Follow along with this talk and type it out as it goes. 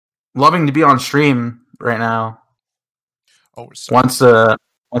loving to be on stream right now. Oh, we're starting.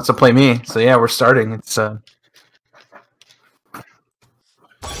 Wants to play me. So yeah, we're starting. It's Alright,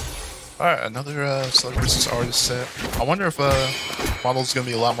 another Slug versus Artist set. I wonder if Model's gonna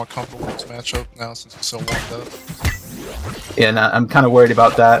be a lot more comfortable with this matchup now since he's so warmed up. yeah, I'm kind of worried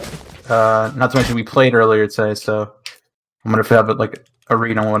about that. Not to mention we played earlier today, so I'm gonna have like a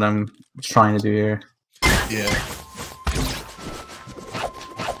read on what I'm trying to do here. Yeah.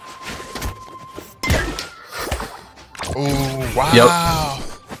 Oh wow. Yep.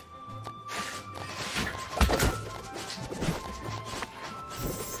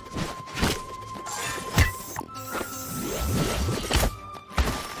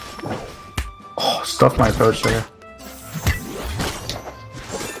 Oh, stuff my approach there.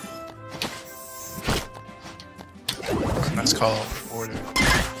 Nice call order.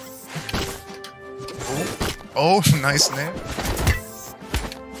 Oh, nice nair.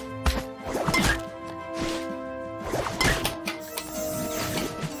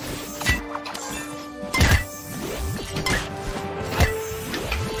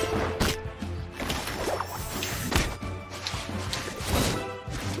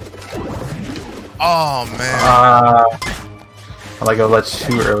 Oh man. I like I let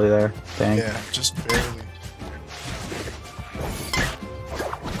too early there. Dang. Yeah, just barely.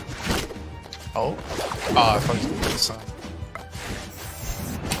 Oh. I thought he was going to the sun.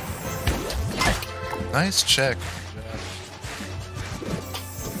 Nice check.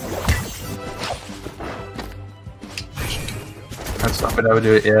 That's not what I would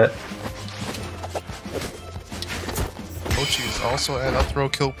do it yet. Pochi is also at up throw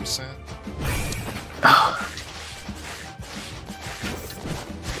kill percent.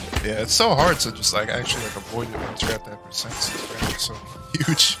 Yeah, it's so hard to just like actually like avoid it once you're at that percent. It's so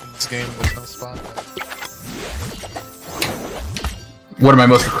huge in this game. There's no spot. One of my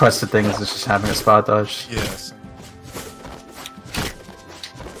most requested things is just having a spot dodge. Yes.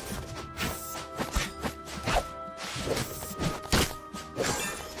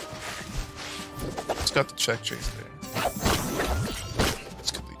 It's got the check chase there.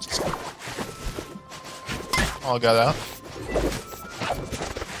 Let's complete this. All got out.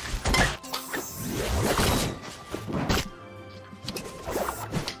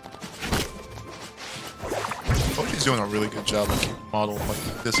 Pochi's doing a really good job of keeping Model like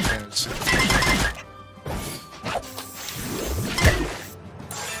disadvantaged situation.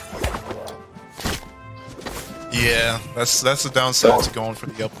 Yeah, that's the downside to going for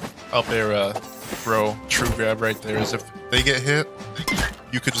the up air throw true grab right there. Is if they get hit,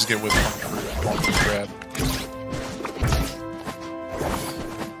 you could just get whipped on the grab.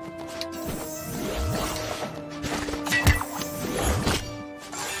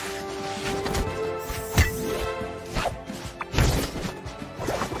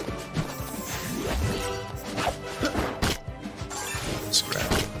 Let's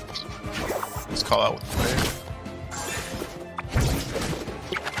grab. Let's call out with the fair.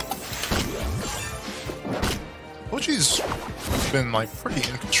 Pochi's been like pretty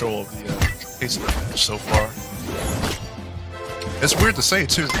in control of the pace of the match so far. It's weird to say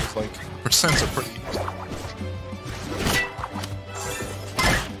too, because like percents are pretty easy.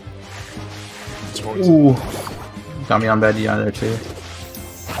 Ooh, got me on bad D on there too.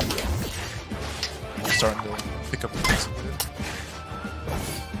 Starting to pick up the pace a bit.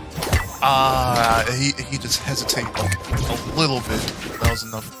 He just hesitated like a little bit. That was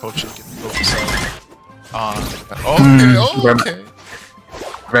enough for Pochi to get the focus out. Okay.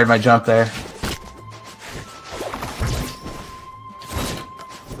 Read my jump there.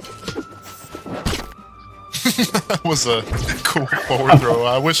 That was a cool forward throw.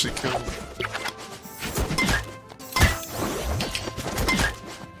 I wish it killed.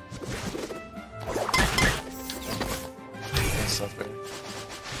 Nice up there.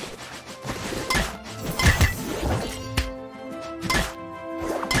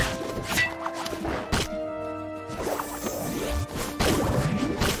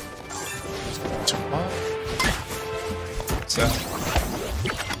 So.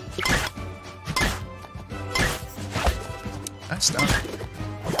 That's down.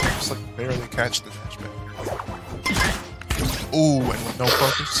 Just like barely catch the dash back. Ooh, and with no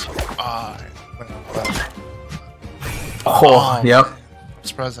focus. Oh, yep. Man. I'm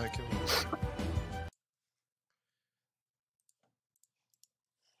surprised I killed him.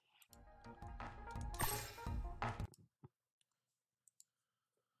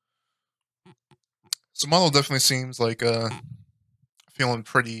 So Model definitely seems like feeling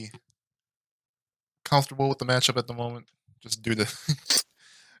pretty comfortable with the matchup at the moment. Just due to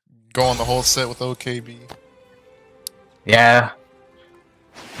go on the whole set with OKB. Yeah.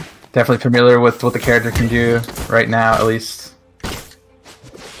 Definitely familiar with what the character can do right now, at least.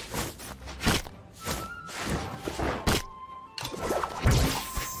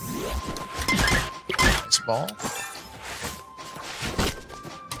 Nice ball.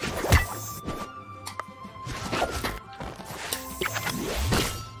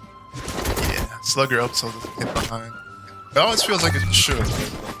 Yeah, slugger up so it doesn't hit behind. It always feels like it should.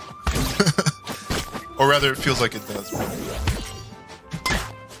 Or rather, it feels like it does.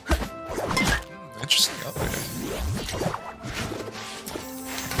 Interesting up there.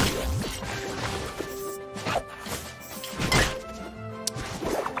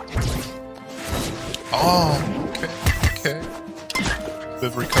 Oh, okay, okay. Bit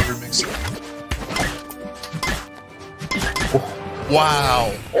of recovery mix.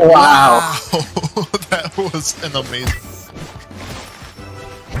 Wow. Wow. That was an amazing.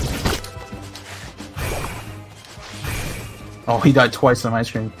 Oh, he died twice on my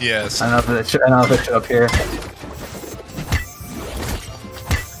screen. Yes. I don't know if it should up here.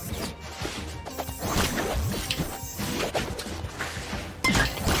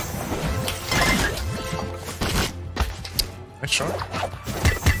 Nice shot.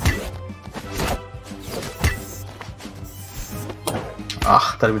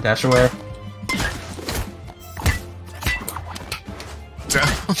 Ah, thought he would dash away.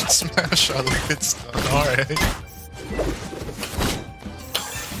 Down smash out of pit stun. Alright.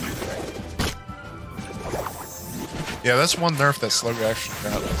 Yeah, that's one nerf that Slugger actually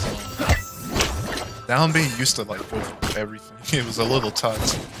got. Was, down B used to like go through everything. It was a little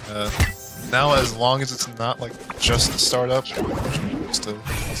touch. Now, as long as it's not like just the startup, used to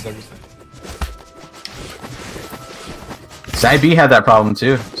almost everything. Side B had that problem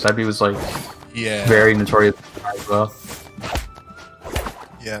too. Side B was like very notorious as well.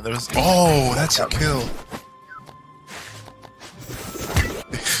 Yeah, there was. Oh, that's a kill.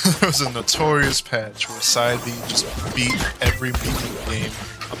 There was a notorious patch where side B just beat every medium game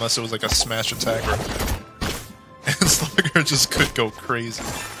unless it was like a smash attack or and Slugger just could go crazy.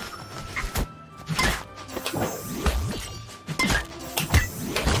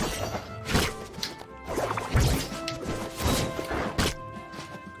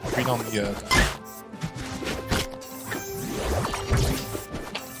 Read on the yeah.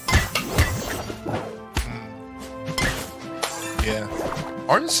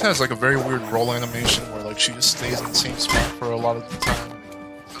 Artist has like a very weird roll animation where like she just stays in the same spot for a lot of the time.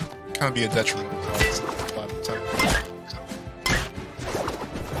 Kind of be a detriment to Artist a lot of the time.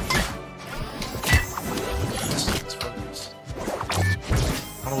 Let's focus.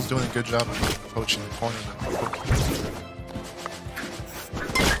 Arnold was doing a good job of Pochi in the corner.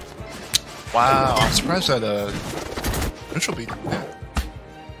 Wow, I'm surprised that neutral beat didn't hit.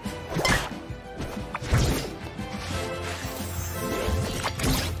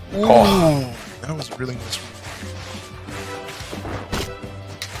 Oh, that was really nice.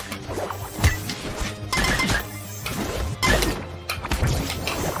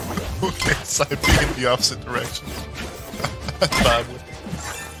 Okay, side B in the opposite direction. Badly.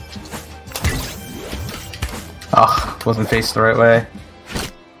 Oh, wasn't faced the right way.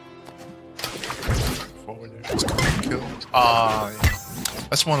 Forward there, just going to kill. Ah, yeah.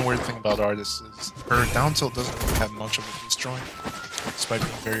 That's one weird thing about Artist is her down tilt doesn't really have much of a disjoint. Despite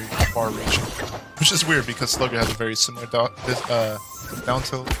being very far-reaching, which is weird because Slugger has a very similar down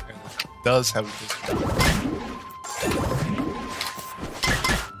tilt and does have a disjoint.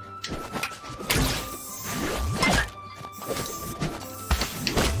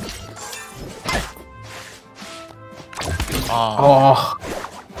 Oh.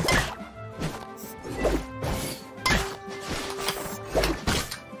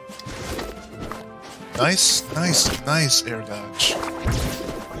 Nice, nice, nice air dodge.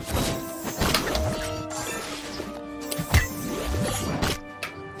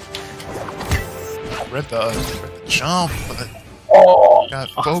 Read the jump, but got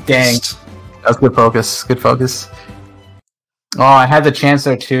focused. Dang. That was good focus. Good focus. Oh, I had the chance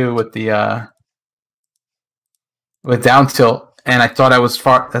there too with the with down tilt, and I thought I was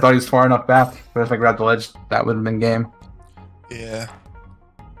far. I thought he was far enough back, but if I grabbed the ledge, that would have been game. Yeah.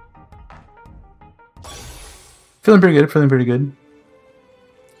 Feeling pretty good. Feeling pretty good.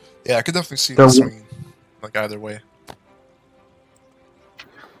 Yeah, I could definitely see the swing like either way.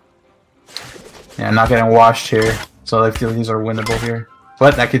 Yeah, I'm not getting washed here, so I feel these are winnable here.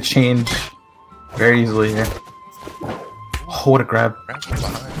 But that could change very easily here. Oh, what a grab. Grabs from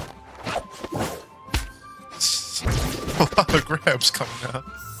behind. A lot of grabs coming out.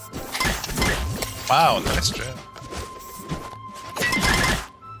 Wow, nice jab.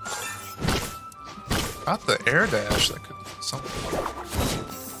 Not the air dash, that could do something.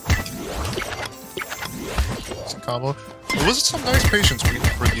 combo. It was some nice patience waiting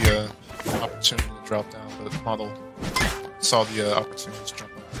for the opportunity to drop down, but model saw the opportunity to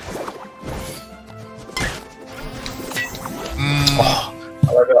jump up. Oh,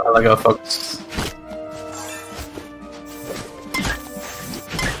 I like how focus.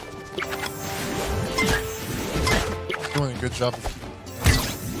 Doing a good job of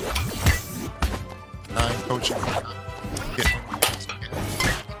Pochi.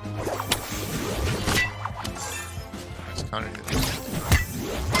 Nice counter hit.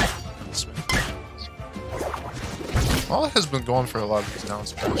 All has been going for a lot of these down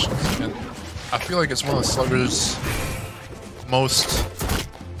smashes, and I feel like it's one of Slugger's most,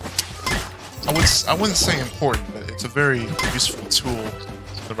 I wouldn't say important, but it's a very useful tool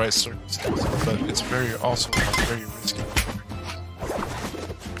in the right circumstances, but it's also very risky.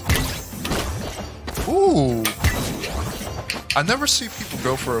 Ooh! I never see people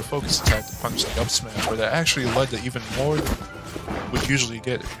go for a focus attack to punish the up smash, where that actually led to even more than would usually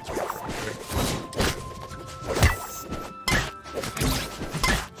get.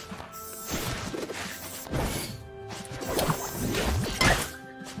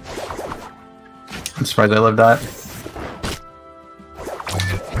 I'm surprised I lived that.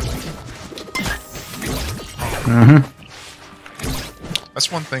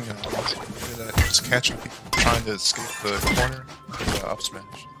 That's one thing that just catching people trying to escape the corner with the up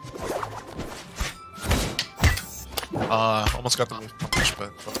smash. Almost got the whiff punch,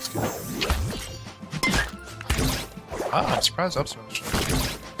 but focus kill. I'm surprised up smash.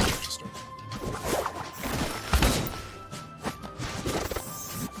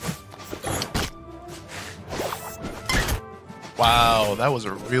 Wow, that was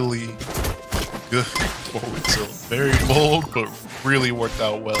a really good forward tilt. Very bold, but really worked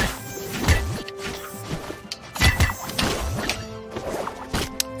out well.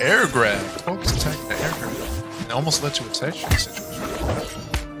 Air grab. Focus attack and air grab. It almost led to a texture situation.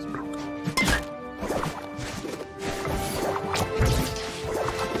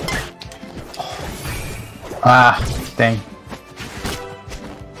 Ah, dang.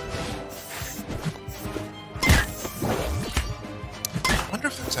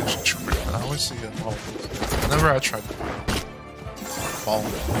 Whenever I tried to fall in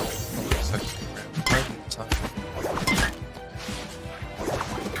right at the time.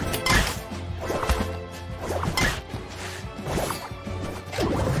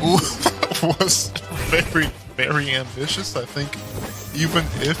 Ooh, that was very, very ambitious. I think even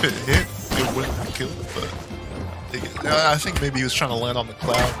if it hit, it wouldn't have killed, but I think maybe he was trying to land on the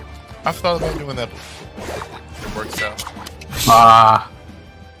cloud. I've thought about doing that before. It works out.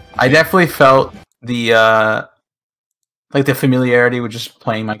 I definitely felt the like the familiarity with just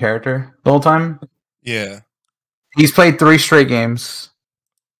playing my character the whole time. Yeah. He's played 3 straight games.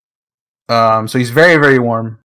 So he's very, very warm.